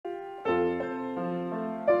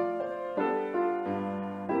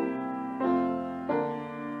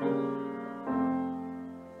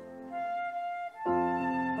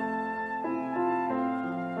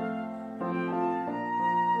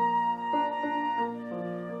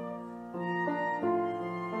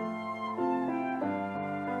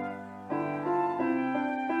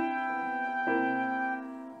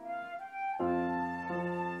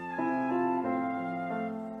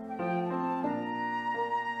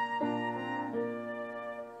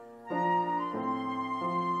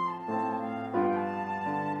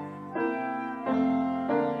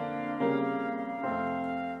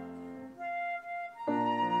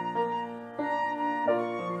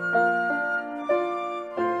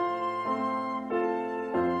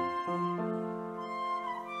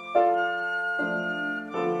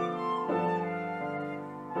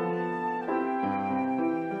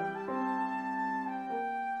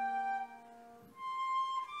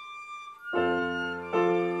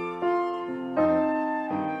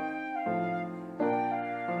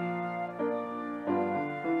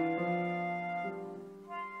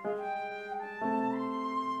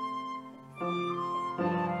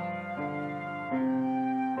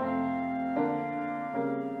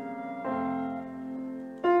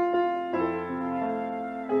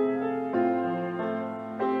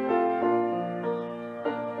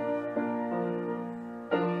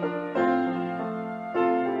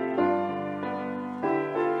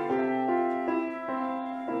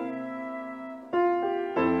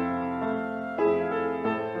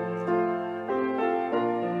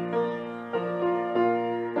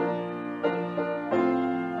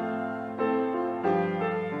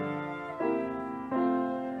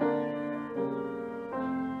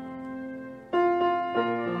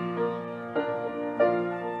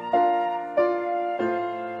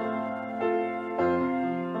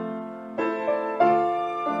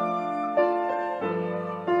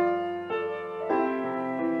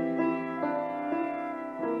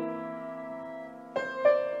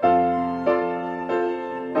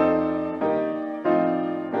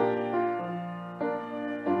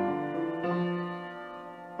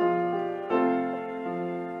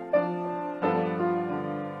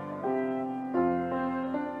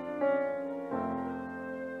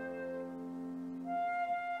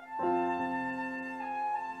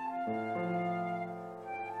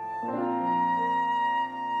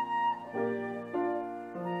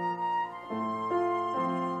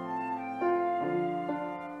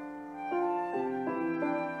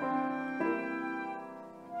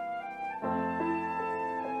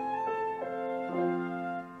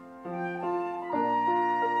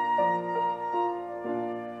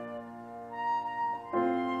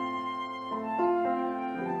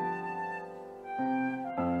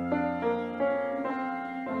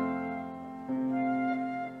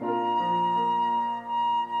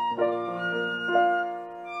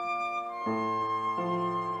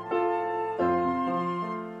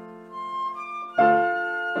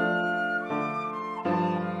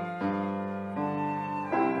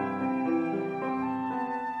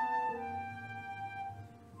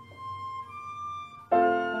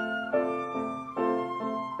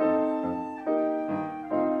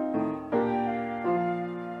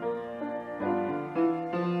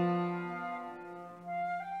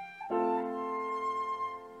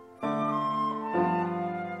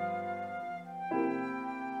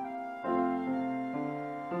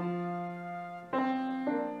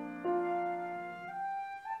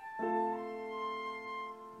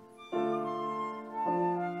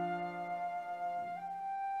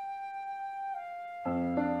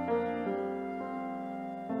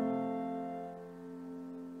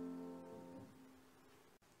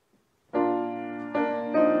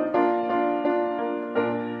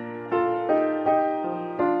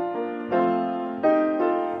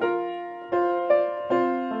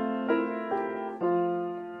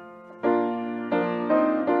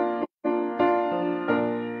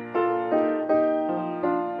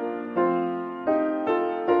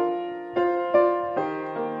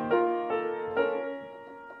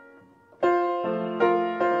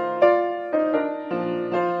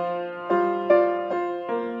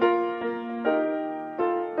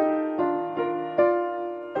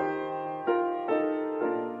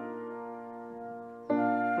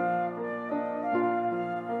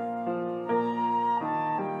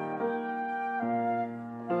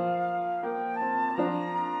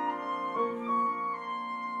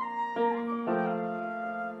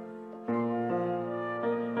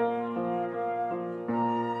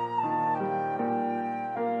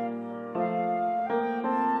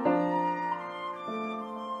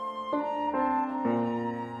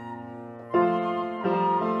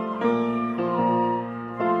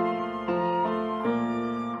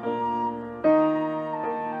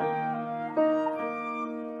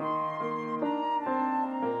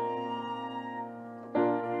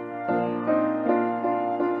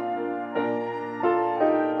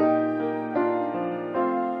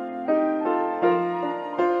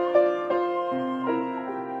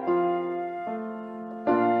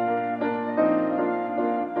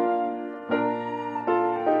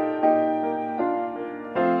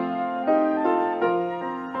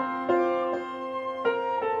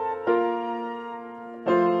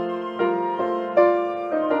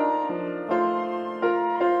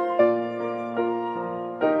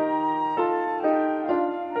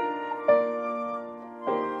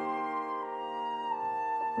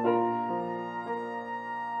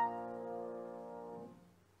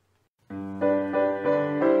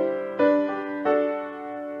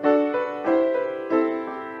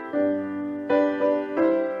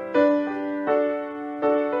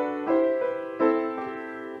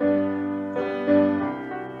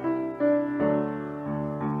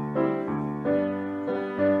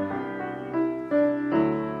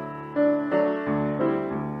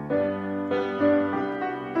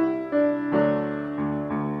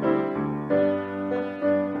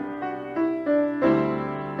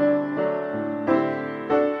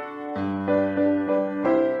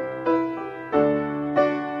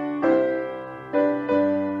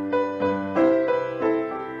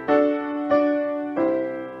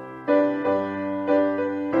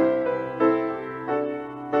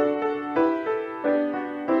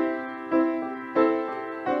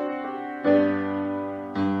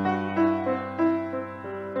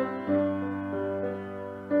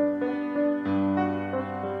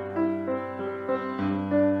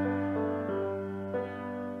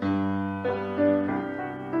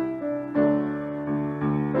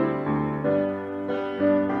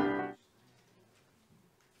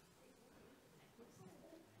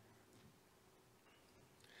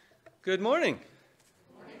Good morning.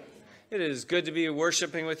 It is good to be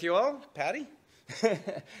worshiping with you all, Patty.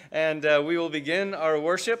 And we will begin our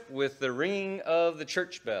worship with the ringing of the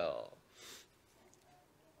church bell.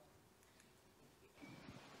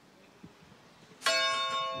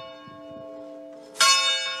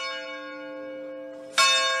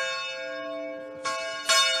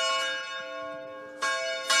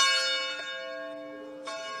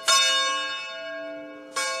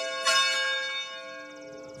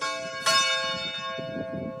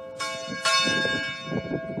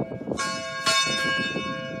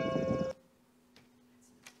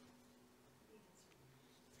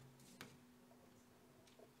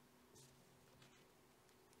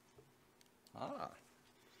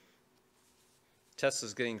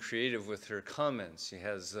 Tessa's getting creative with her comments. She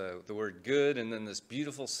has the word good and then this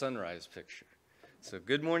beautiful sunrise picture. So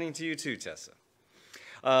good morning to you too, Tessa.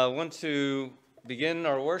 I want to begin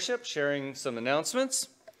our worship sharing some announcements.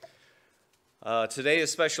 Today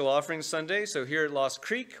is Special Offering Sunday, so here at Lost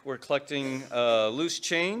Creek, we're collecting loose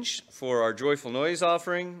change for our Joyful Noise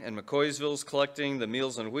offering, and McCoysville is collecting the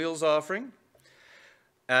Meals on Wheels offering.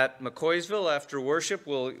 At McCoysville, after worship,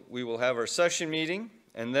 we will have our session meeting.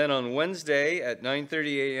 And then on Wednesday at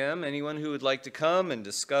 9:30 a.m., anyone who would like to come and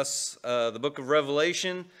discuss the book of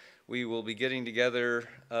Revelation, we will be getting together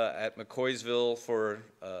at McCoysville for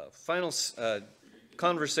a final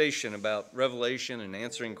conversation about Revelation and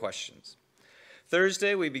answering questions.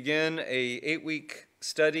 Thursday, we begin a 8-week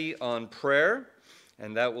study on prayer,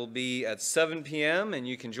 and that will be at 7 p.m., and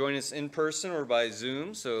you can join us in person or by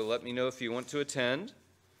Zoom, so let me know if you want to attend.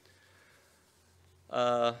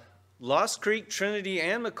 Lost Creek, Trinity,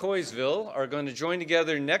 and McCoysville are going to join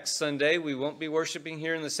together next Sunday. We won't be worshiping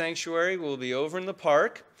here in the sanctuary. We'll be over in the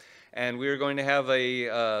park, and we are going to have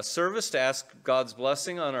a service to ask God's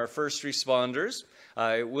blessing on our first responders.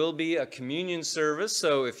 It will be a communion service,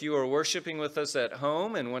 so if you are worshiping with us at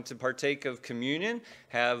home and want to partake of communion,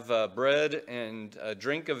 have bread and a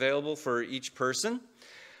drink available for each person.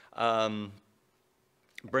 If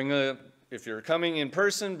you're coming in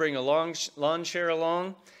person, bring a lawn chair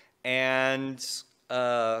along. And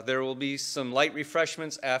there will be some light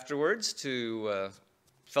refreshments afterwards to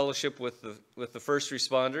fellowship with the first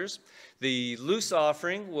responders. The loose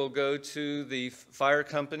offering will go to the fire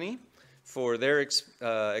company for their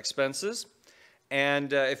expenses.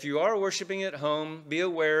 And if you are worshiping at home, be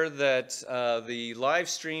aware that the live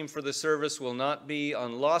stream for the service will not be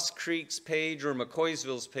on Lost Creek's page or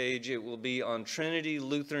McCoysville's page. It will be on Trinity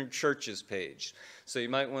Lutheran Church's page. So you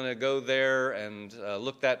might want to go there and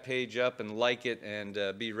look that page up and like it and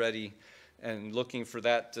be ready and looking for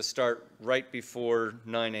that to start right before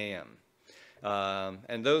 9 a.m.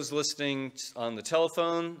 And those listening on the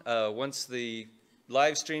telephone, once the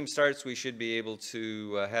live stream starts, we should be able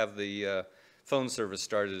to have the phone service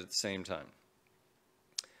started at the same time.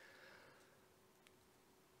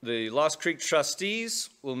 The Lost Creek trustees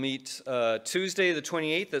will meet Tuesday the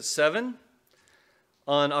 28th at 7.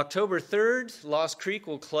 On October 3rd, Lost Creek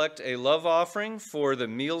will collect a love offering for the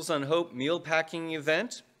Meals on Hope meal packing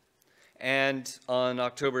event. And on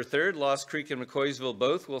October 3rd, Lost Creek and McCoysville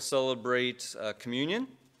both will celebrate communion.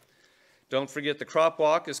 Don't forget the crop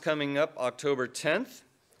walk is coming up October 10th.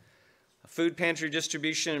 Food pantry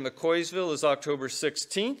distribution in McCoysville is October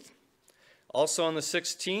 16th. Also on the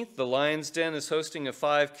 16th, the Lion's Den is hosting a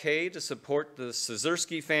 5K to support the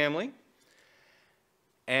Szewski family.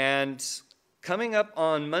 And coming up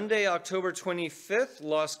on Monday, October 25th,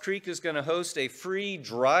 Lost Creek is going to host a free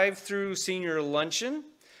drive-through senior luncheon.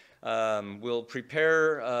 We'll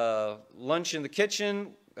prepare lunch in the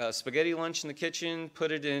kitchen, spaghetti lunch in the kitchen,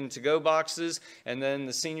 put it in to-go boxes, and then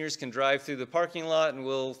the seniors can drive through the parking lot, and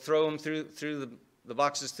we'll throw them through the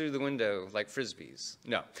boxes through the window like Frisbees.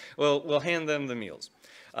 No, we'll hand them the meals.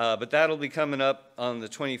 But that'll be coming up on the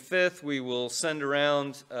 25th. We will send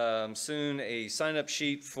around soon a sign-up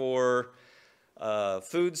sheet for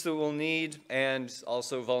foods that we'll need and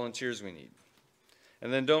also volunteers we need.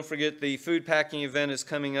 And then don't forget the food packing event is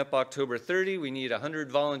coming up October 30. We need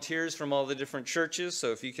 100 volunteers from all the different churches,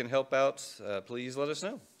 so if you can help out, please let us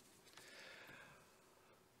know.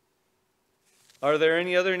 Are there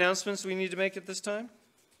any other announcements we need to make at this time?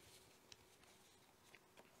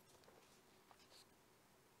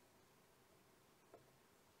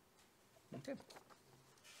 Okay.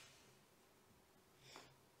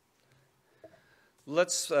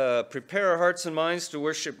 Let's prepare our hearts and minds to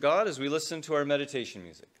worship God as we listen to our meditation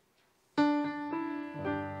music.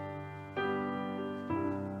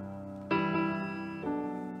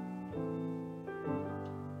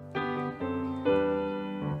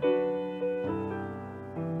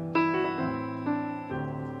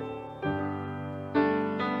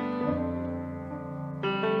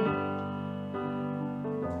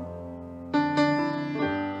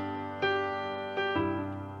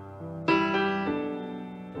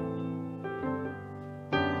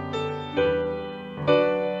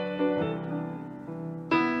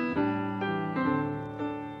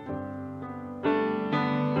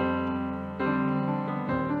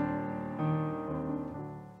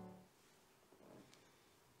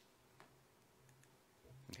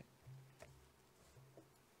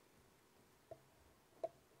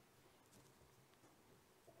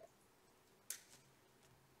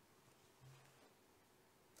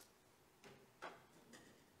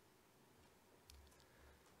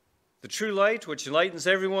 true light, which enlightens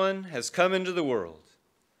everyone, has come into the world.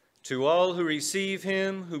 To all who receive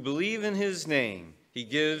him, who believe in his name, he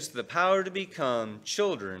gives the power to become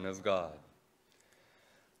children of God.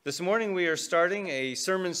 This morning we are starting a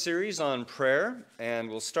sermon series on prayer, and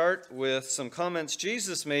we'll start with some comments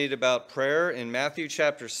Jesus made about prayer in Matthew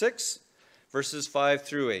chapter 6, verses 5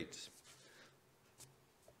 through 8.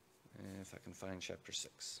 If I can find chapter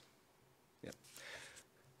 6. Yep.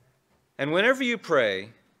 And whenever you pray,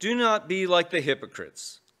 do not be like the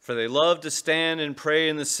hypocrites, for they love to stand and pray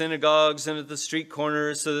in the synagogues and at the street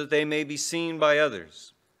corners so that they may be seen by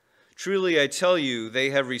others. Truly I tell you, they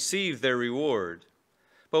have received their reward.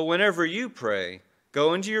 But whenever you pray,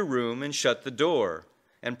 go into your room and shut the door,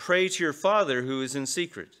 and pray to your Father who is in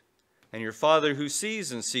secret, and your Father who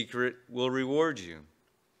sees in secret will reward you.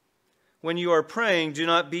 When you are praying, do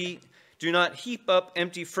not heap up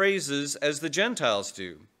empty phrases as the Gentiles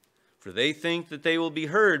do, for they think that they will be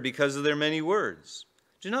heard because of their many words.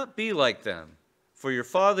 Do not be like them, for your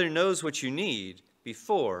Father knows what you need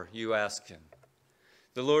before you ask him.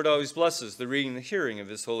 The Lord always blesses the reading and the hearing of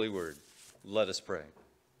his holy word. Let us pray.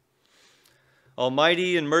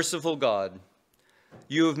 Almighty and merciful God,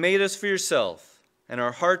 you have made us for yourself, and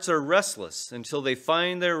our hearts are restless until they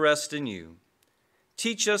find their rest in you.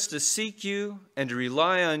 Teach us to seek you and to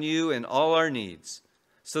rely on you in all our needs,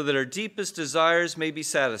 so that our deepest desires may be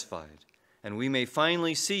satisfied, and we may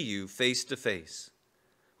finally see you face to face.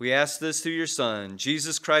 We ask this through your Son,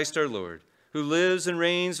 Jesus Christ our Lord, who lives and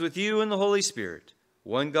reigns with you in the Holy Spirit,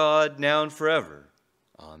 one God, now and forever.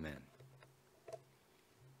 Amen.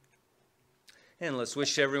 And let's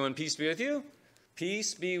wish everyone peace be with you.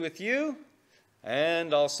 Peace be with you,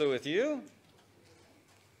 and also with you.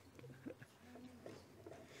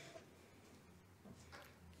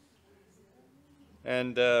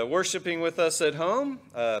 And worshiping with us at home,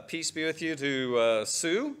 peace be with you to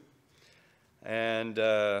Sue and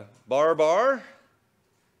Bar,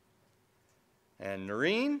 and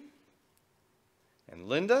Noreen, and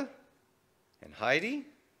Linda, and Heidi,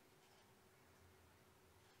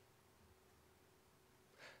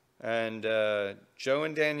 and Joe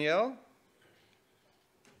and Danielle,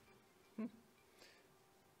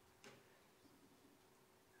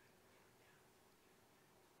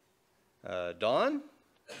 Dawn,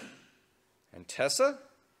 and Tessa,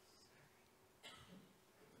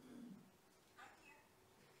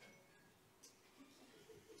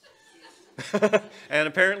 and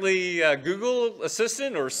apparently Google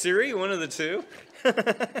Assistant or Siri, one of the two.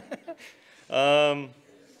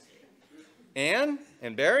 Anne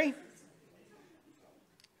and Barry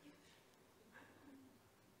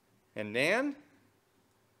and Nan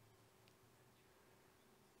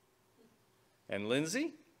and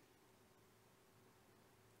Lindsay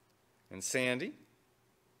and Sandy.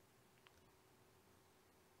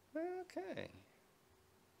 Okay.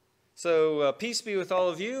 So peace be with all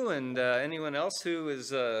of you and anyone else who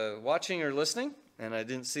is watching or listening, and I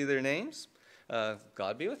didn't see their names.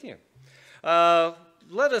 God be with you.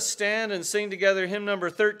 Let us stand and sing together hymn number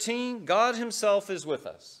 13, God Himself is with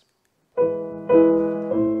us.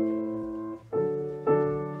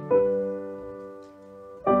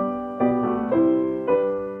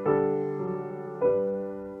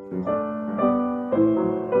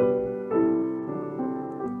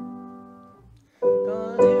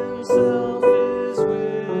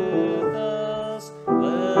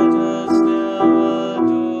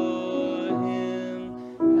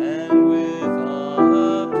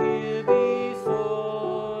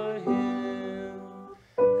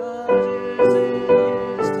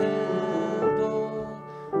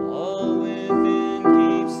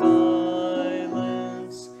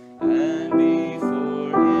 Before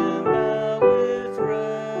him bow with reverence.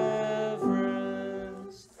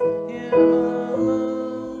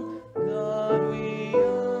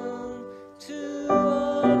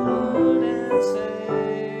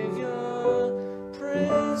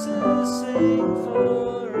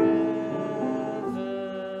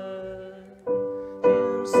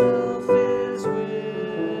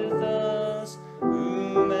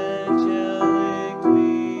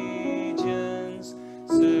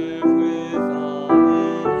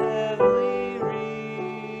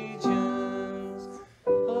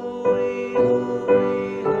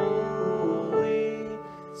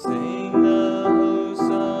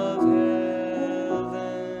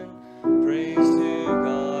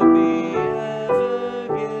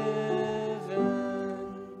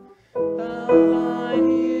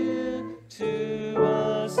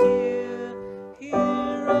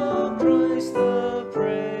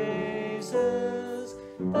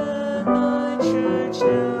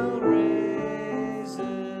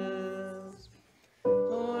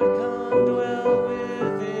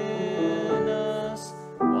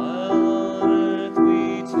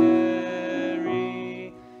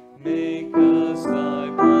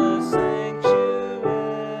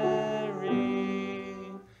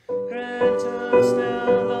 grant us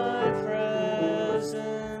now thy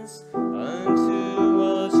presence, unto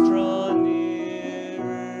us draw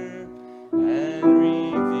nearer, and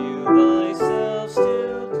reveal thyself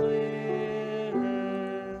still clearer.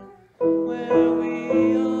 Where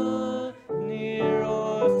we are, near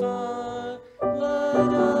or far,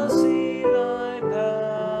 let us see thy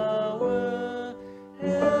power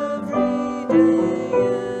every day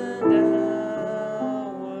and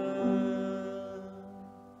hour.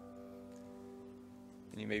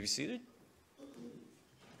 And you may be seated.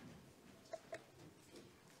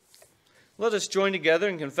 Let us join together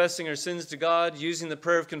in confessing our sins to God using the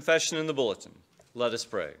prayer of confession in the bulletin. Let us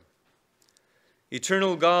pray.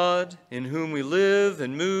 Eternal God, in whom we live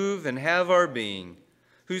and move and have our being,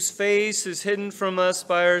 whose face is hidden from us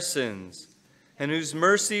by our sins, and whose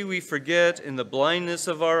mercy we forget in the blindness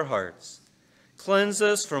of our hearts, cleanse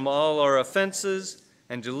us from all our offenses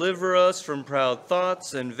and deliver us from proud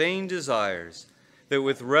thoughts and vain desires, that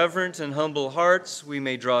with reverent and humble hearts we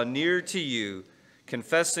may draw near to you,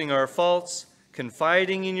 confessing our faults,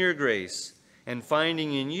 confiding in your grace, and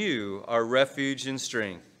finding in you our refuge and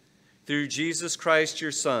strength. Through Jesus Christ,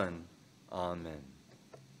 your Son. Amen.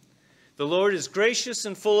 The Lord is gracious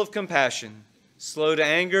and full of compassion, slow to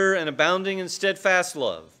anger and abounding in steadfast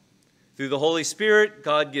love. Through the Holy Spirit,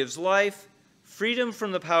 God gives life, freedom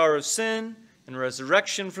from the power of sin, and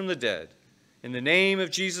resurrection from the dead. In the name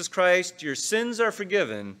of Jesus Christ, your sins are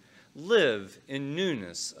forgiven. Live in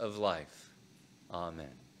newness of life.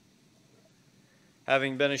 Amen.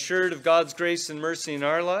 Having been assured of God's grace and mercy in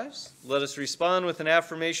our lives, let us respond with an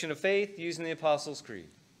affirmation of faith using the Apostles' Creed.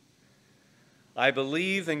 I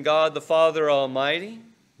believe in God the Father Almighty,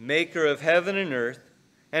 maker of heaven and earth,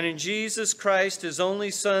 and in Jesus Christ, his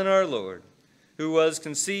only Son, our Lord, who was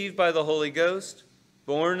conceived by the Holy Ghost,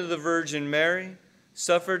 born of the Virgin Mary,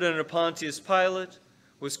 suffered under Pontius Pilate,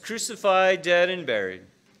 was crucified, dead, and buried.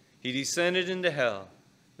 He descended into hell.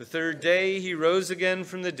 The third day he rose again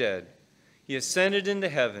from the dead. He ascended into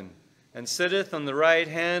heaven, and sitteth on the right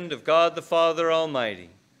hand of God the Father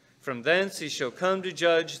Almighty. From thence he shall come to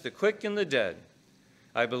judge the quick and the dead.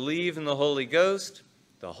 I believe in the Holy Ghost,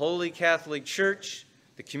 the Holy Catholic Church,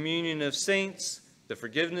 the communion of saints, the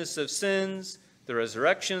forgiveness of sins, the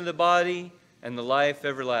resurrection of the body, and the life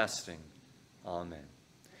everlasting. Amen.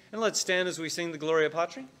 And let's stand as we sing the Gloria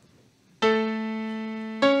Patri.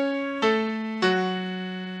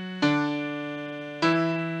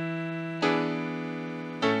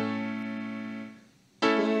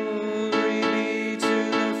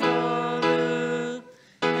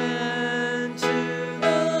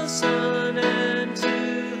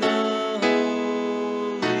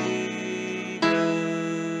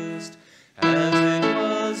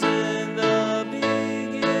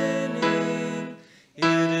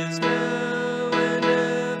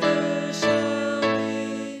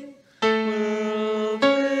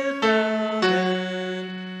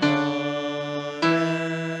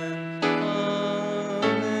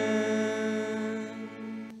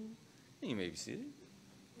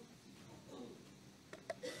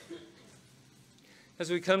 As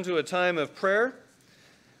we come to a time of prayer,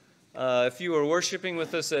 if you are worshiping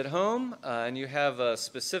with us at home and you have a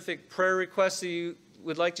specific prayer request that you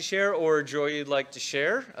would like to share or a joy you'd like to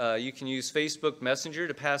share, you can use Facebook Messenger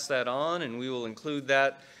to pass that on, and we will include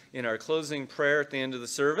that in our closing prayer at the end of the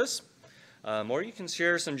service. Or you can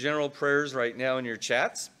share some general prayers right now in your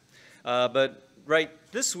chats. But right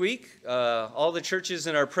this week, all the churches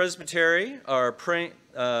in our presbytery are praying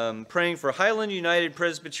for Highland United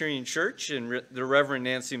Presbyterian Church and the Reverend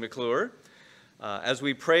Nancy McClure. As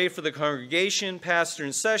we pray for the congregation, pastor,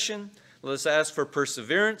 and session, let us ask for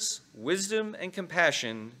perseverance, wisdom, and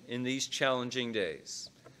compassion in these challenging days.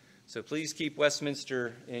 So please keep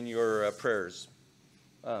Westminster in your prayers.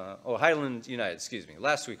 Highland United, excuse me.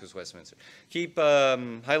 Last week was Westminster. Keep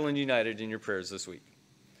Highland United in your prayers this week.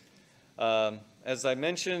 As I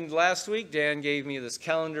mentioned last week, Dan gave me this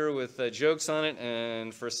calendar with jokes on it,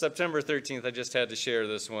 and for September 13th, I just had to share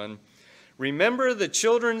this one. Remember the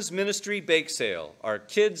Children's Ministry Bake Sale. Our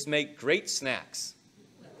kids make great snacks.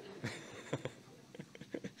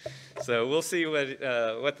 So we'll see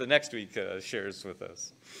what the next week shares with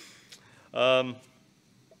us.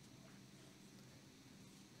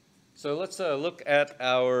 So let's look at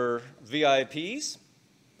our VIPs.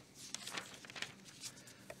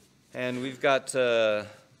 And we've got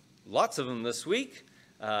lots of them this week.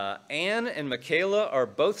 Anne and Michaela are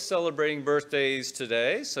both celebrating birthdays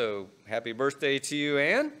today, so happy birthday to you,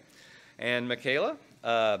 Anne and Michaela.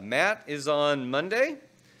 Matt is on Monday.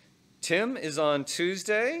 Tim is on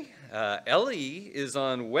Tuesday. Ellie is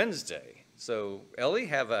on Wednesday. So Ellie,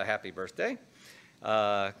 have a happy birthday.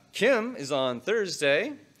 Kim is on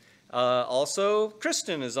Thursday. Also,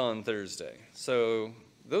 Kristen is on Thursday. So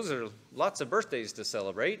those are lots of birthdays to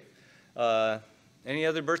celebrate. Any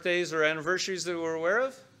other birthdays or anniversaries that we're aware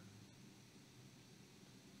of?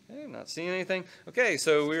 Okay, not seeing anything. Okay,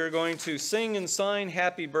 so we are going to sing and sign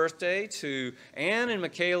happy birthday to Anne and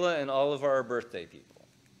Michaela and all of our birthday people.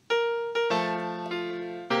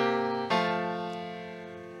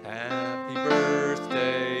 Happy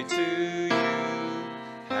birthday to you.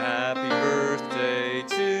 Happy birthday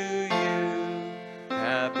to you.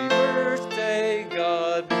 Happy birthday,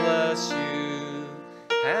 God bless you.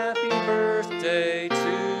 Happy birthday to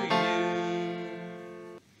you.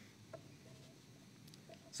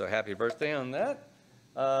 So happy birthday on that.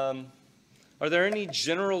 Are there any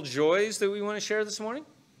general joys that we want to share this morning?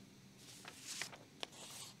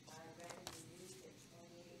 I read in the news that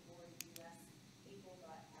 28 more U.S. people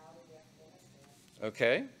got out of Afghanistan.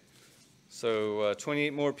 Okay. So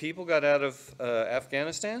 28 more people got out of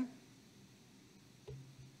Afghanistan.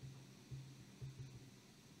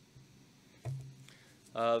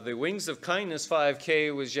 The Wings of Kindness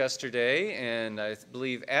 5K was yesterday, and I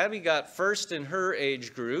believe Abby got first in her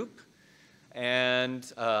age group, and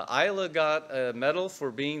Isla got a medal for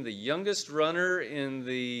being the youngest runner in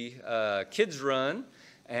the kids run,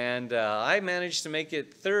 and I managed to make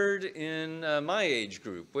it third in my age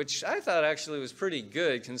group, which I thought actually was pretty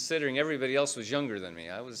good considering everybody else was younger than me.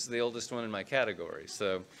 I was the oldest one in my category,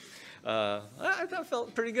 so I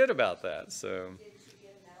felt pretty good about that. So.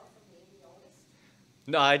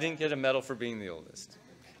 No, I didn't get a medal for being the oldest.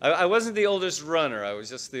 I wasn't the oldest runner. I was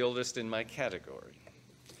just the oldest in my category.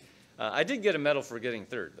 I did get a medal for getting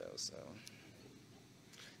third, though. So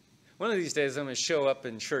one of these days, I'm going to show up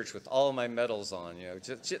in church with all my medals on. You know,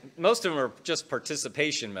 most of them are just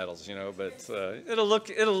participation medals, you know, but it'll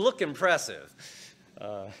look impressive.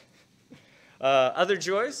 Other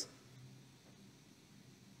joys?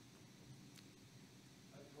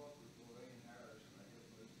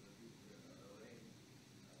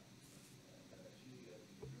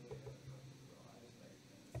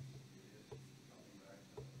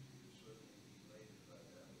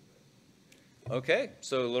 Okay,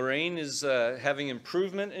 so Lorraine is having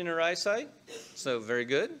improvement in her eyesight, so very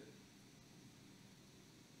good.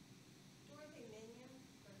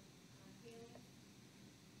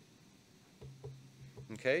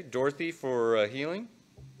 Okay, Dorothy for healing.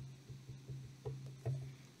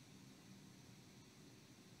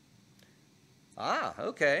 Ah,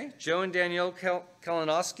 okay. Joe and Danielle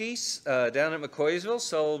Kalinowski down at McCoysville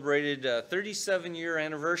celebrated 37-year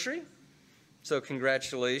anniversary, so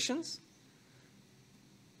congratulations.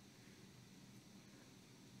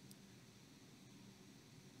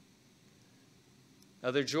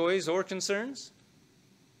 Other joys or concerns?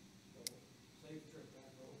 Safe trip back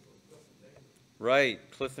home for Cliff and Dana. Right,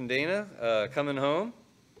 Cliff and Dana coming home.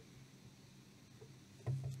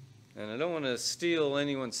 And I don't want to steal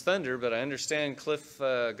anyone's thunder, but I understand Cliff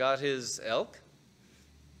got his elk.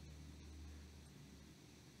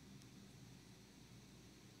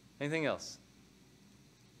 Anything else?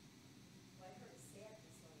 Well, I heard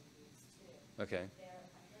sadness on the news too. Okay.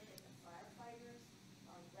 I heard that the firefighters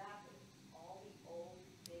are wrapping all the old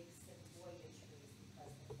big sequoia trees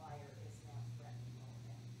because the fire is now threatening all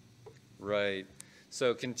of them. Right.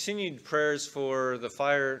 So continued prayers for the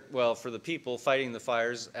fire, well, for the people fighting the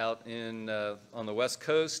fires out in on the West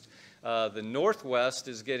Coast. The Northwest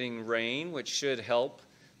is getting rain, which should help,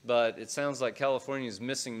 but it sounds like California is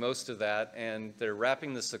missing most of that, and they're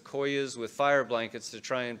wrapping the sequoias with fire blankets to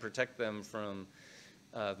try and protect them from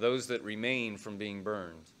those that remain from being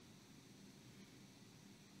burned.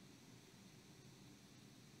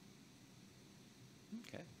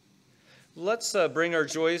 Okay. Let's bring our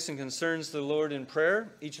joys and concerns to the Lord in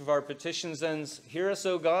prayer. Each of our petitions ends, "Hear us,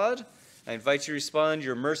 O God." I invite you to respond,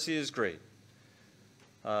 "Your mercy is great."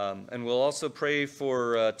 And we'll also pray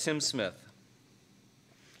for Tim Smith.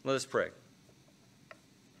 Let us pray.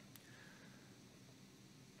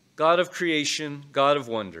 God of creation, God of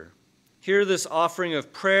wonder, hear this offering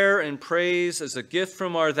of prayer and praise as a gift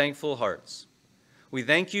from our thankful hearts. We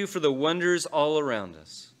thank you for the wonders all around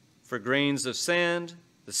us, for grains of sand,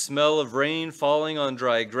 the smell of rain falling on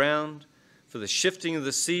dry ground, for the shifting of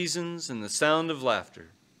the seasons and the sound of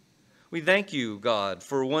laughter. We thank you, God,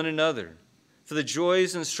 for one another, for the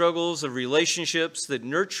joys and struggles of relationships that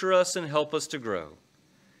nurture us and help us to grow.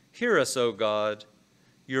 Hear us, O God.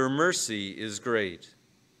 Your mercy is great.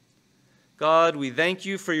 God, we thank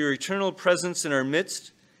you for your eternal presence in our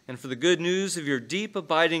midst and for the good news of your deep,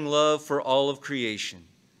 abiding love for all of creation.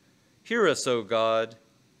 Hear us, O God.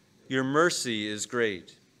 Your mercy is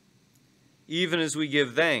great. Even as we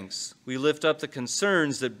give thanks, we lift up the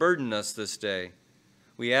concerns that burden us this day.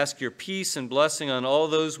 We ask your peace and blessing on all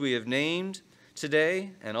those we have named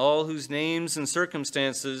today and all whose names and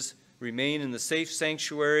circumstances remain in the safe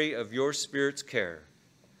sanctuary of your Spirit's care.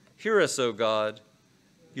 Hear us, O God.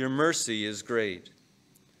 Your mercy is great.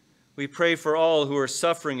 We pray for all who are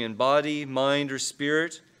suffering in body, mind, or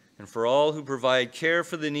spirit, and for all who provide care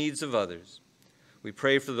for the needs of others. We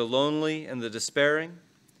pray for the lonely and the despairing,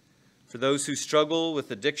 for those who struggle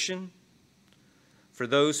with addiction, for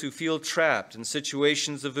those who feel trapped in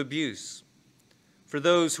situations of abuse, for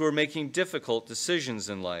those who are making difficult decisions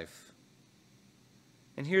in life.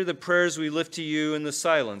 And hear the prayers we lift to you in the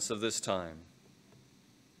silence of this time.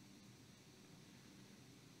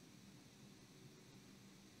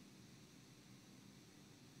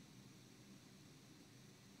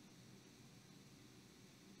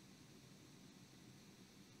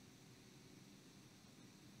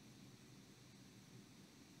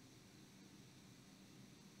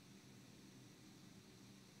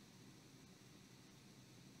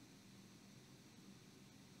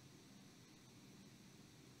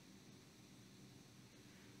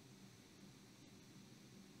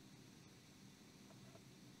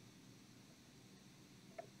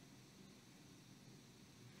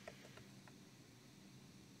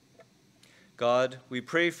 God, we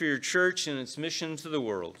pray for your church and its mission to the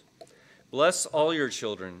world. Bless all your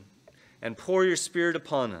children and pour your Spirit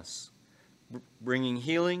upon us, bringing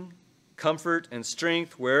healing, comfort, and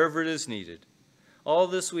strength wherever it is needed. All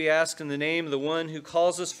this we ask in the name of the one who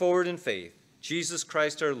calls us forward in faith, Jesus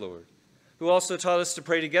Christ our Lord, who also taught us to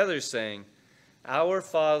pray together, saying, Our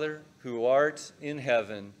Father, who art in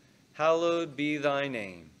heaven, hallowed be thy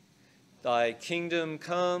name. Thy kingdom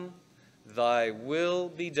come, thy will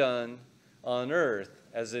be done, on earth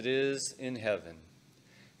as it is in heaven.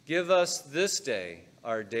 Give us this day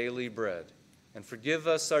our daily bread, and forgive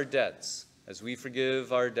us our debts as we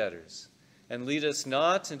forgive our debtors. And lead us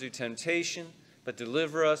not into temptation, but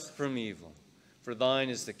deliver us from evil. For thine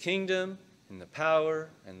is the kingdom, and the power,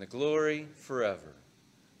 and the glory forever.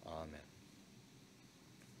 Amen.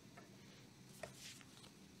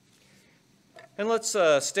 And let's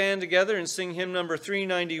stand together and sing hymn number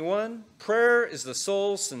 391, Prayer is the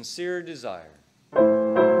Soul's Sincere Desire.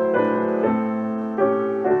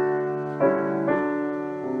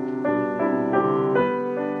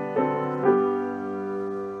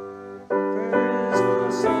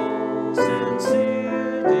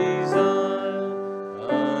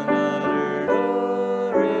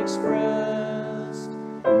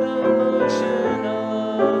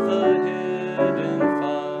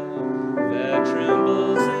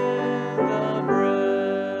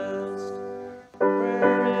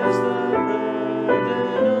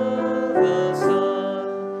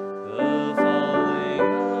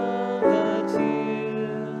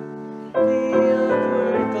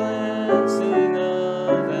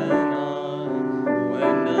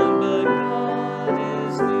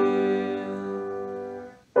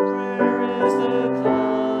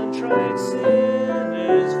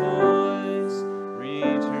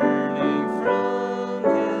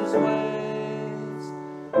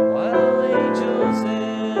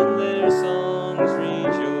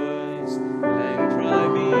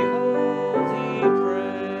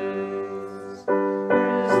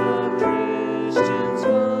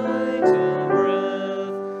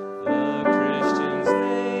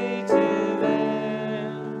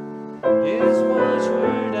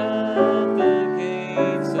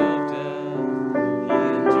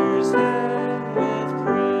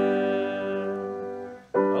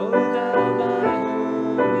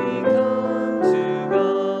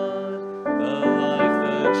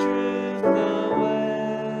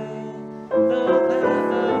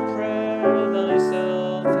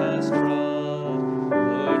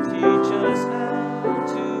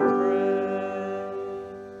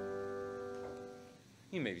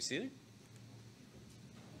 Seated.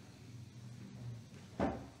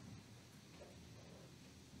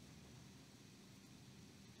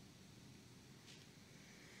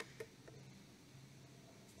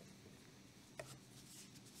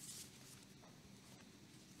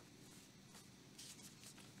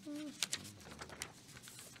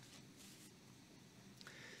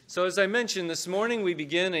 So as I mentioned this morning, we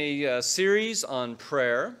begin a series on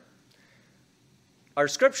prayer. Our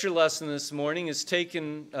scripture lesson this morning is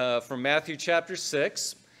taken from Matthew chapter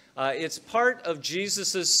 6. It's part of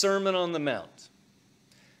Jesus' Sermon on the Mount.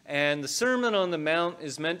 And the Sermon on the Mount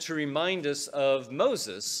is meant to remind us of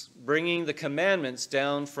Moses bringing the commandments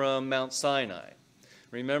down from Mount Sinai.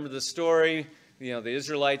 Remember the story, the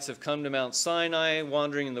Israelites have come to Mount Sinai,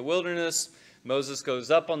 wandering in the wilderness. Moses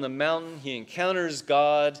goes up on the mountain. He encounters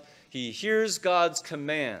God. He hears God's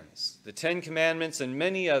commands, the 10 Commandments and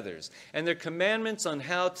many others. And they're commandments on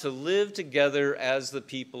how to live together as the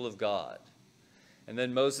people of God. And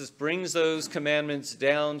then Moses brings those commandments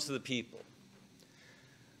down to the people.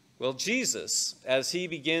 Well, Jesus, as he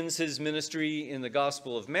begins his ministry in the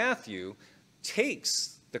Gospel of Matthew,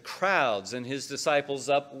 takes the crowds and his disciples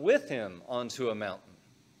up with him onto a mountain.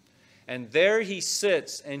 And there he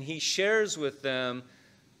sits and he shares with them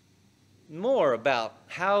more about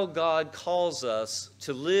how God calls us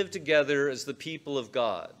to live together as the people of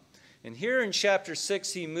God. And here in chapter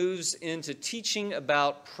 6, he moves into teaching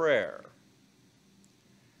about prayer.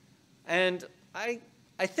 And I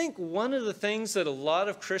think one of the things that a lot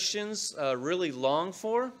of Christians really long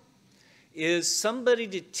for is somebody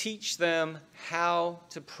to teach them how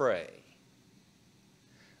to pray.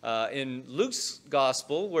 In Luke's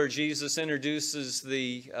gospel, where Jesus introduces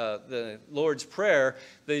the Lord's Prayer,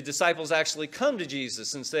 the disciples actually come to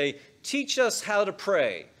Jesus and say, "Teach us how to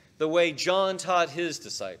pray the way John taught his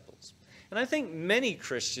disciples." And I think many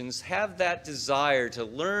Christians have that desire to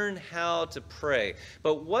learn how to pray.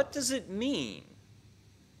 But what does it mean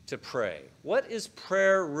to pray? What is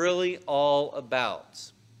prayer really all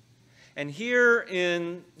about? And here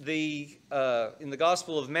in the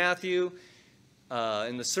Gospel of Matthew,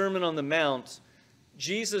 in the Sermon on the Mount,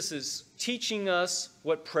 Jesus is teaching us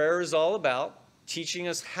what prayer is all about, teaching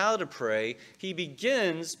us how to pray. He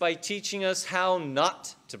begins by teaching us how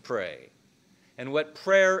not to pray and what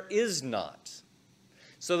prayer is not.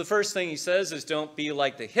 So the first thing he says is, don't be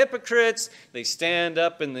like the hypocrites. They stand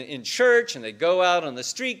up in church and they go out on the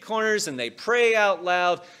street corners and they pray out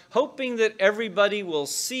loud, hoping that everybody will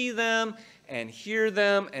see them and hear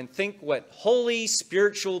them and think what holy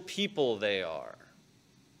spiritual people they are.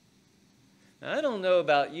 Now, I don't know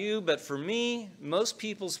about you, but for me, most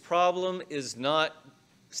people's problem is not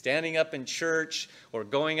standing up in church or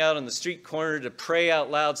going out on the street corner to pray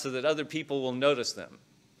out loud so that other people will notice them.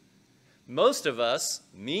 Most of us,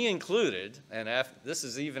 me included, and this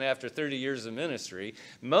is even after 30 years of ministry,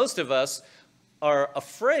 most of us are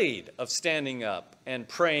afraid of standing up and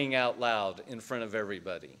praying out loud in front of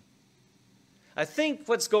everybody. I think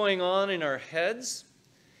what's going on in our heads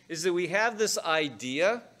is that we have this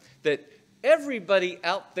idea that everybody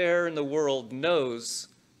out there in the world knows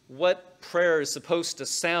what prayer is supposed to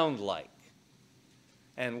sound like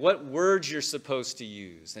and what words you're supposed to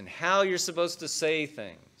use and how you're supposed to say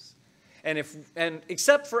things. And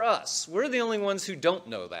except for us, we're the only ones who don't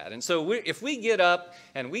know that. And so if we get up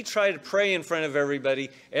and we try to pray in front of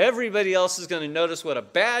everybody, everybody else is going to notice what a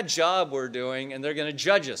bad job we're doing, and they're going to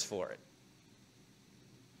judge us for it.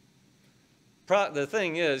 The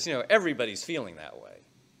thing is, everybody's feeling that way.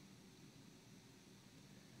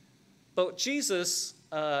 But Jesus,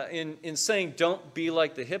 in saying don't be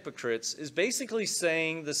like the hypocrites, is basically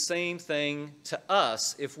saying the same thing to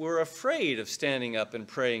us if we're afraid of standing up and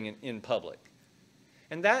praying in public.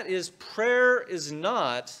 And that is, prayer is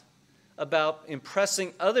not about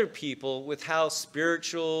impressing other people with how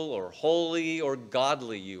spiritual or holy or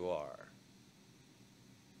godly you are.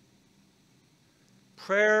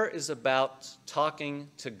 Prayer is about talking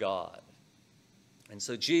to God. And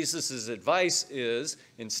so Jesus' advice is,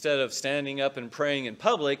 instead of standing up and praying in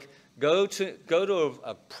public, go to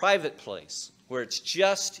a private place where it's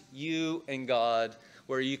just you and God,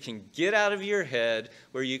 where you can get out of your head,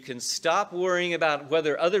 where you can stop worrying about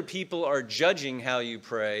whether other people are judging how you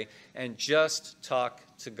pray, and just talk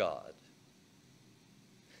to God.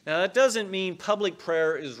 Now, that doesn't mean public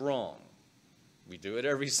prayer is wrong. We do it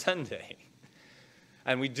every Sunday,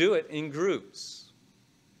 and we do it in groups.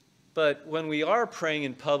 But when we are praying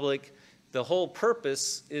in public, the whole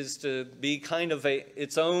purpose is to be kind of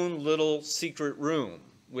its own little secret room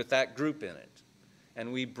with that group in it.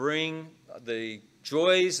 And we bring the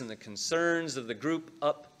joys and the concerns of the group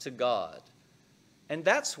up to God. And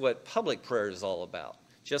that's what public prayer is all about.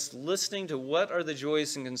 Just listening to what are the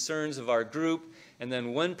joys and concerns of our group, and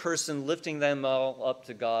then one person lifting them all up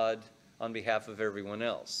to God on behalf of everyone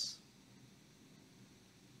else.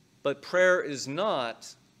 But prayer is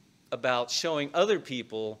not about showing other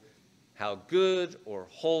people how good or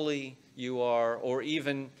holy you are, or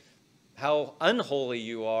even how unholy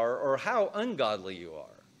you are, or how ungodly you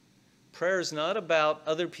are. Prayer is not about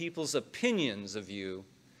other people's opinions of you.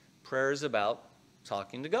 Prayer is about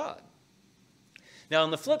talking to God. Now,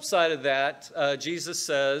 on the flip side of that, Jesus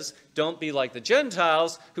says, don't be like the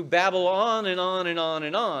Gentiles who babble on and on and on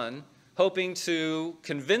and on, hoping to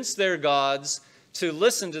convince their gods to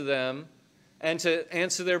listen to them and to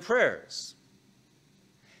answer their prayers.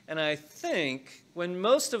 And I think when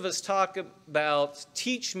most of us talk about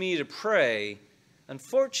teach me to pray,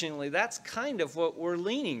 unfortunately, that's kind of what we're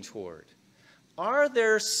leaning toward. Are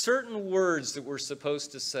there certain words that we're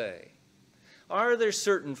supposed to say? Are there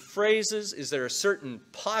certain phrases? Is there a certain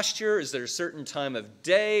posture? Is there a certain time of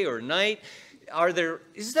day or night?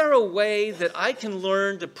 Is there a way that I can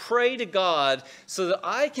learn to pray to God so that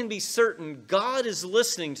I can be certain God is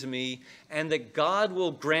listening to me and that God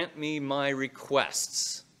will grant me my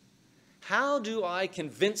requests? How do I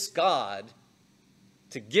convince God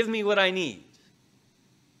to give me what I need?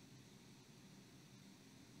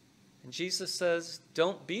 And Jesus says,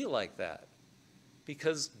 don't be like that.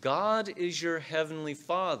 Because God is your heavenly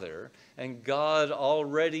Father, and God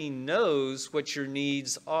already knows what your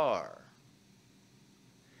needs are.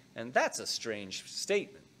 And that's a strange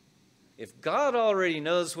statement. If God already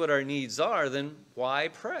knows what our needs are, then why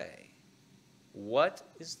pray? What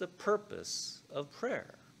is the purpose of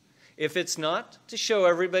prayer? If it's not to show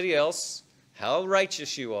everybody else how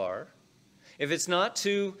righteous you are, if it's not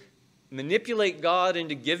to manipulate God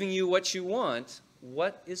into giving you what you want,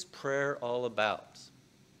 what is prayer all about?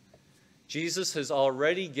 Jesus has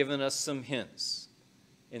already given us some hints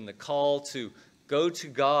in the call to go to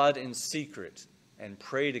God in secret and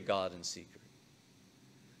pray to God in secret.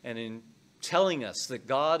 And in telling us that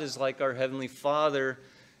God is like our Heavenly Father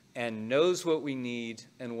and knows what we need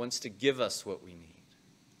and wants to give us what we need.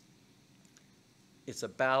 It's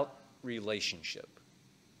about relationship.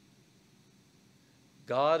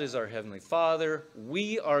 God is our Heavenly Father.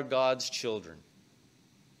 We are God's children.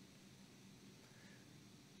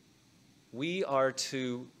 We are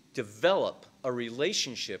to develop a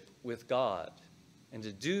relationship with God. And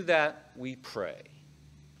to do that, we pray.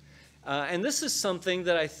 And this is something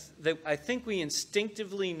that I think we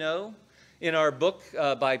instinctively know. In our book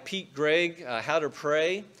by Pete Greig, How to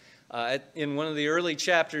Pray, in one of the early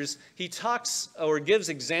chapters, he talks or gives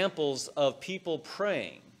examples of people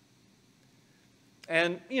praying.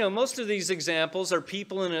 And, most of these examples are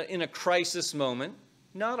people in a crisis moment.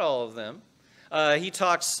 Not all of them. He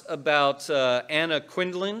talks about Anna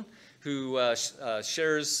Quindlen, who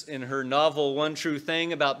shares in her novel One True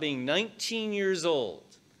Thing about being 19 years old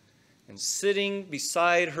and sitting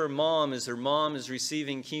beside her mom as her mom is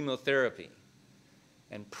receiving chemotherapy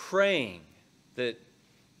and praying that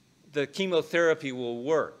the chemotherapy will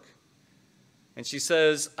work. And she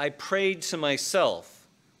says, I prayed to myself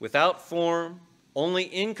without form, only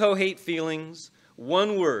inchoate feelings,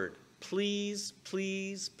 one word, please,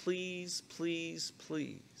 please, please, please,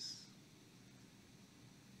 please.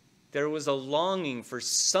 There was a longing for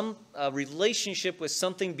a relationship with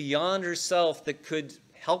something beyond herself that could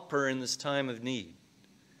help her in this time of need.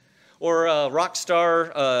 Or rock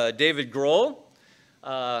star David Grohl.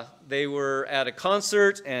 They were at a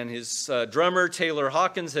concert, and his drummer, Taylor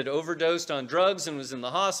Hawkins, had overdosed on drugs and was in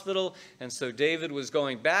the hospital. And so David was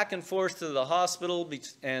going back and forth to the hospital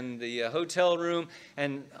and the hotel room.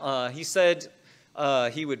 And he said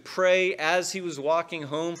he would pray as he was walking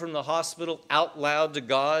home from the hospital out loud to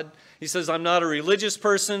God. He says, I'm not a religious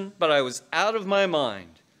person, but I was out of my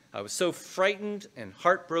mind. I was so frightened and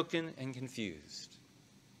heartbroken and confused.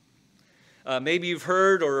 Maybe you've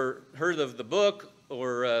heard of the book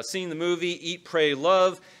or seen the movie Eat, Pray,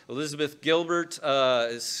 Love. Elizabeth Gilbert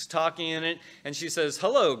is talking in it, and she says,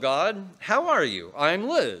 hello, God. How are you? I'm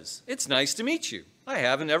Liz. It's nice to meet you. I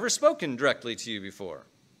haven't ever spoken directly to you before.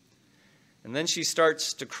 And then she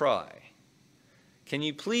starts to cry. Can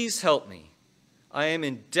you please help me? I am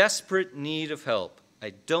in desperate need of help.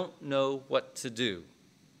 I don't know what to do.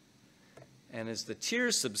 And as the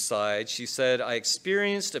tears subside, she said, I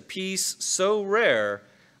experienced a peace so rare,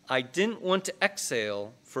 I didn't want to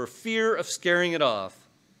exhale for fear of scaring it off.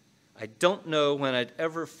 I don't know when I'd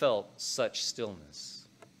ever felt such stillness.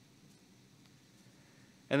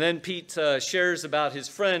 And then Pete shares about his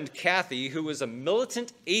friend Kathy, who was a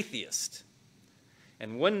militant atheist.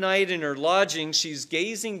 And one night in her lodging, she's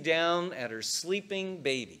gazing down at her sleeping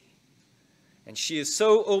baby. And she is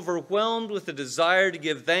so overwhelmed with the desire to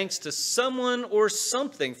give thanks to someone or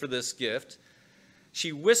something for this gift,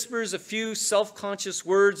 she whispers a few self-conscious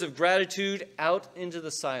words of gratitude out into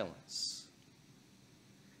the silence.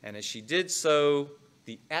 And as she did so,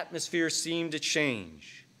 the atmosphere seemed to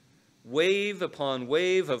change. Wave upon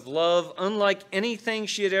wave of love, unlike anything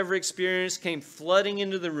she had ever experienced, came flooding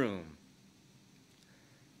into the room.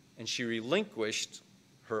 And she relinquished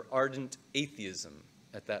her ardent atheism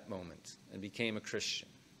at that moment and became a Christian.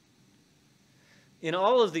 In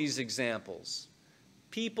all of these examples,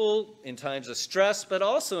 people in times of stress, but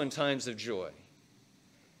also in times of joy,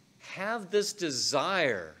 have this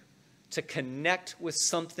desire to connect with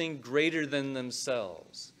something greater than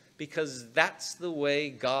themselves, because that's the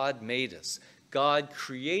way God made us. God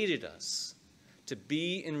created us to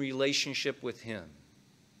be in relationship with him.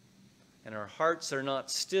 And our hearts are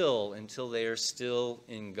not still until they are still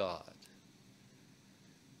in God.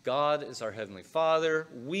 God is our Heavenly Father.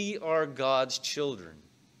 We are God's children.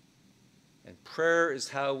 And prayer is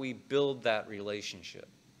how we build that relationship.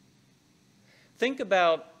 Think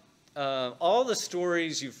about all the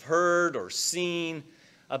stories you've heard or seen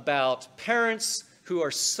about parents who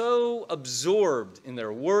are so absorbed in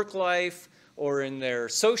their work life or in their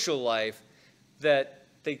social life that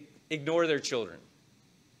they ignore their children.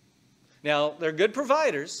 Now, they're good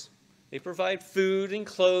providers. They provide food and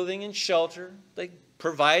clothing and shelter. They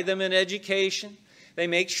provide them an education. They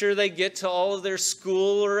make sure they get to all of their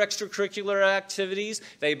school or extracurricular activities.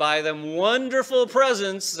 They buy them wonderful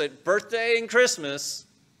presents at birthday and Christmas.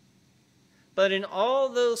 But in all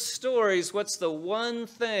those stories, what's the one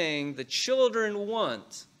thing the children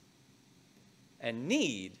want and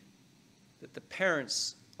need that the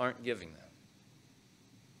parents aren't giving them?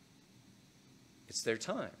 It's their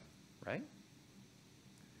time, right?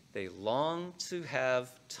 They long to have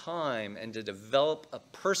time and to develop a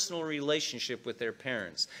personal relationship with their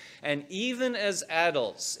parents. And even as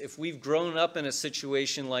adults, if we've grown up in a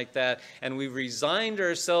situation like that and we've resigned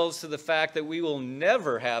ourselves to the fact that we will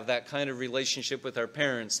never have that kind of relationship with our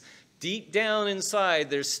parents, deep down inside,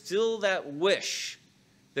 there's still that wish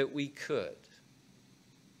that we could.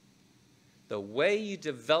 The way you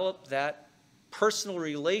develop that personal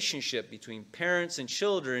relationship between parents and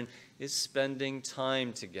children is spending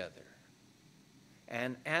time together.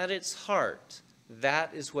 And at its heart,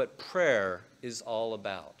 that is what prayer is all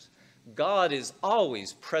about. God is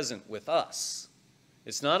always present with us.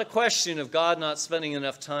 It's not a question of God not spending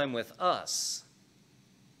enough time with us.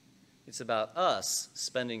 It's about us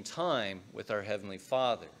spending time with our Heavenly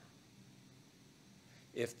Father.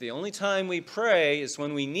 If the only time we pray is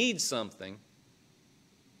when we need something,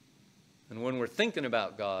 and when we're thinking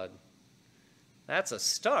about God, that's a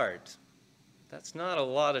start. That's not a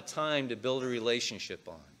lot of time to build a relationship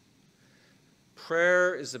on.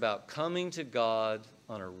 Prayer is about coming to God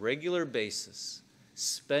on a regular basis,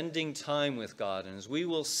 spending time with God. And as we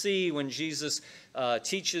will see when Jesus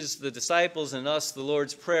teaches the disciples and us the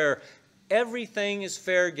Lord's Prayer, everything is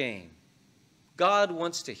fair game. God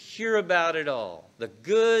wants to hear about it all, the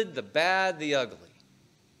good, the bad, the ugly.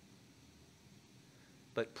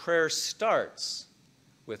 But prayer starts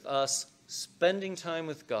with us spending time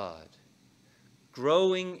with God,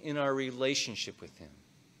 growing in our relationship with him.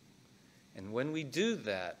 And when we do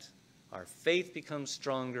that, our faith becomes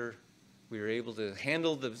stronger. We are able to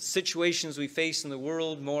handle the situations we face in the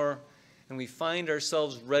world more, and we find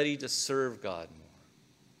ourselves ready to serve God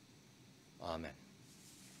more. Amen.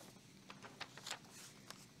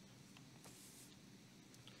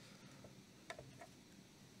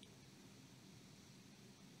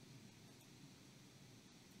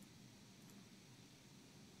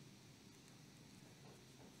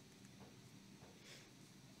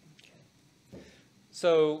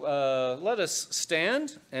 So let us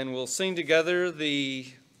stand and we'll sing together the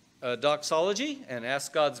doxology and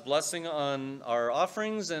ask God's blessing on our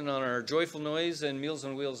offerings and on our joyful noise and Meals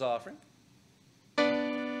on Wheels offering.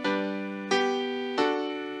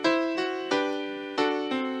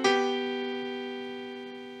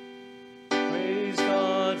 Praise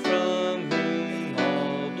God from whom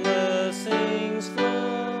all blessings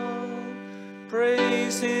flow.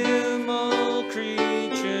 Praise him, all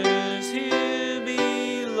creatures here.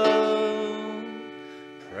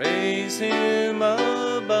 Praise him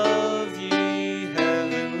above, ye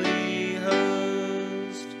heavenly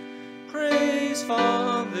host. Praise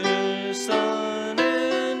Father, Son,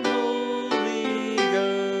 and Holy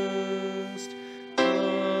Ghost.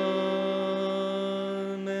 Amen.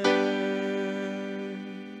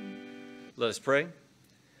 Let us pray.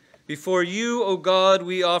 Before you, O God,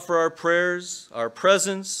 we offer our prayers, our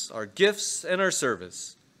presence, our gifts, and our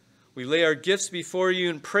service. We lay our gifts before you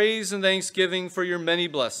in praise and thanksgiving for your many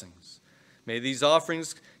blessings. May these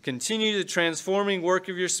offerings continue the transforming work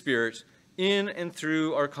of your Spirit in and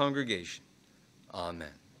through our congregation.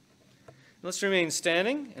 Amen. Let's remain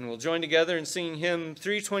standing, and we'll join together in singing hymn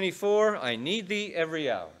 324, I Need Thee Every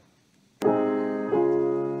Hour.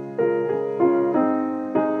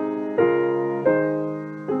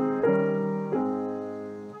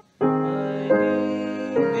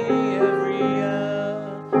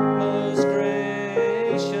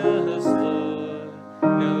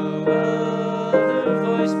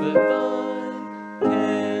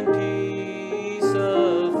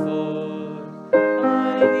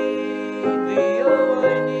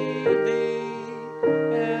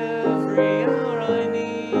 I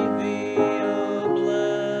need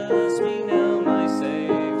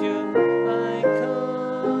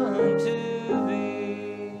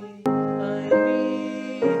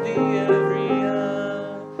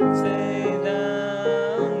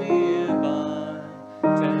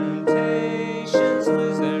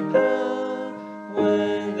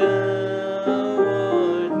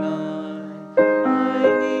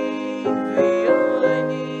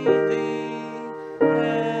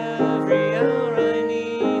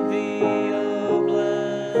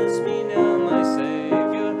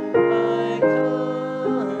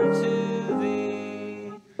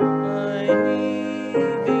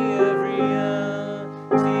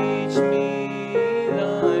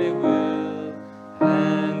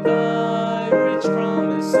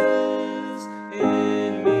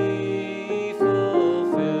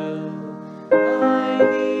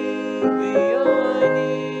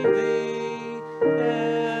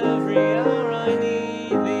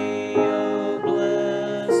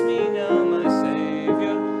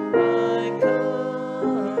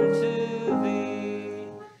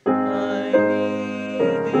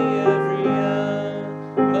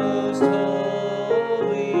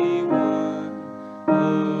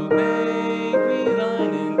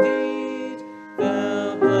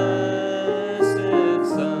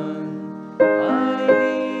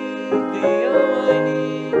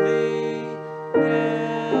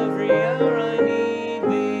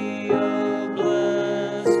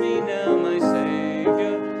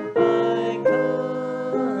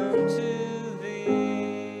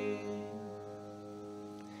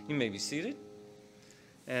You may be seated.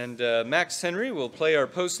 And Max Henry will play our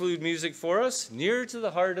postlude music for us, Near to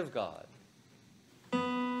the Heart of God.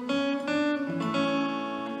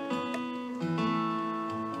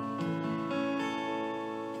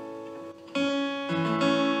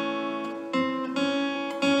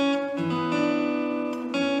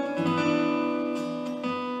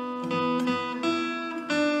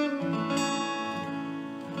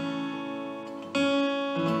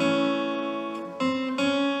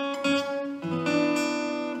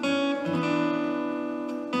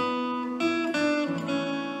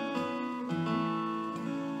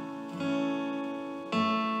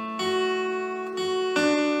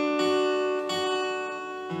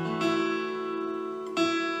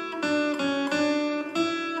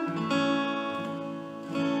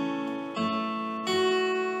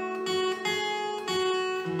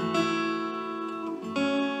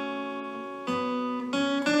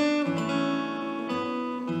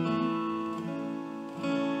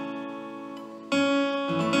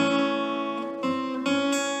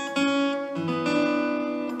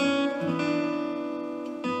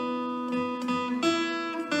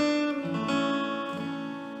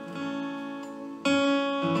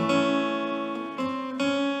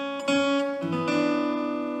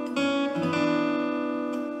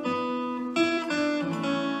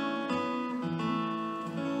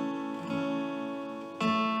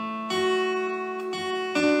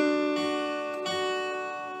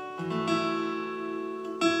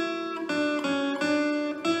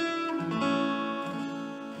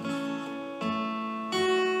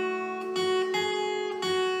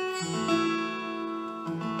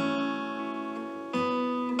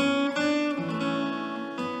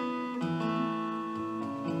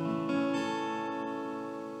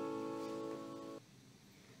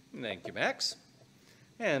 Thank you, Max.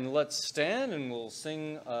 And let's stand and we'll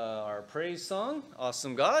sing our praise song,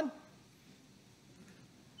 Awesome God.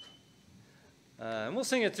 And we'll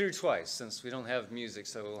sing it through twice since we don't have music,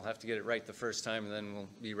 so we'll have to get it right the first time and then we'll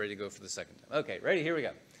be ready to go for the second time. Okay, ready? Here we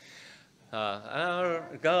go.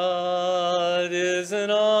 Our God is an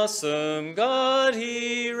awesome God.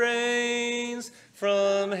 He reigns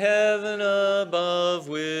from heaven above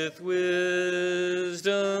with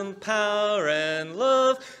wisdom, power, and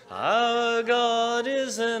love. Our God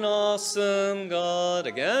is an awesome God.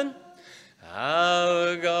 Again.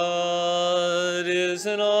 Our God is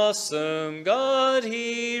an awesome God.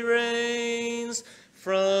 He reigns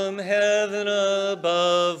from heaven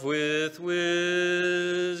above with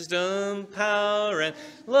wisdom, power, and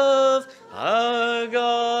love. Our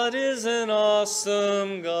God is an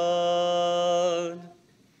awesome God.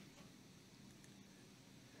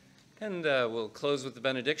 And we'll close with the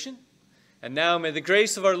benediction. And now may the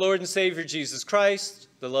grace of our Lord and Savior Jesus Christ,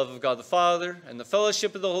 the love of God the Father, and the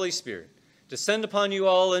fellowship of the Holy Spirit descend upon you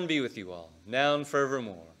all and be with you all, now and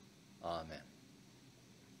forevermore. Amen.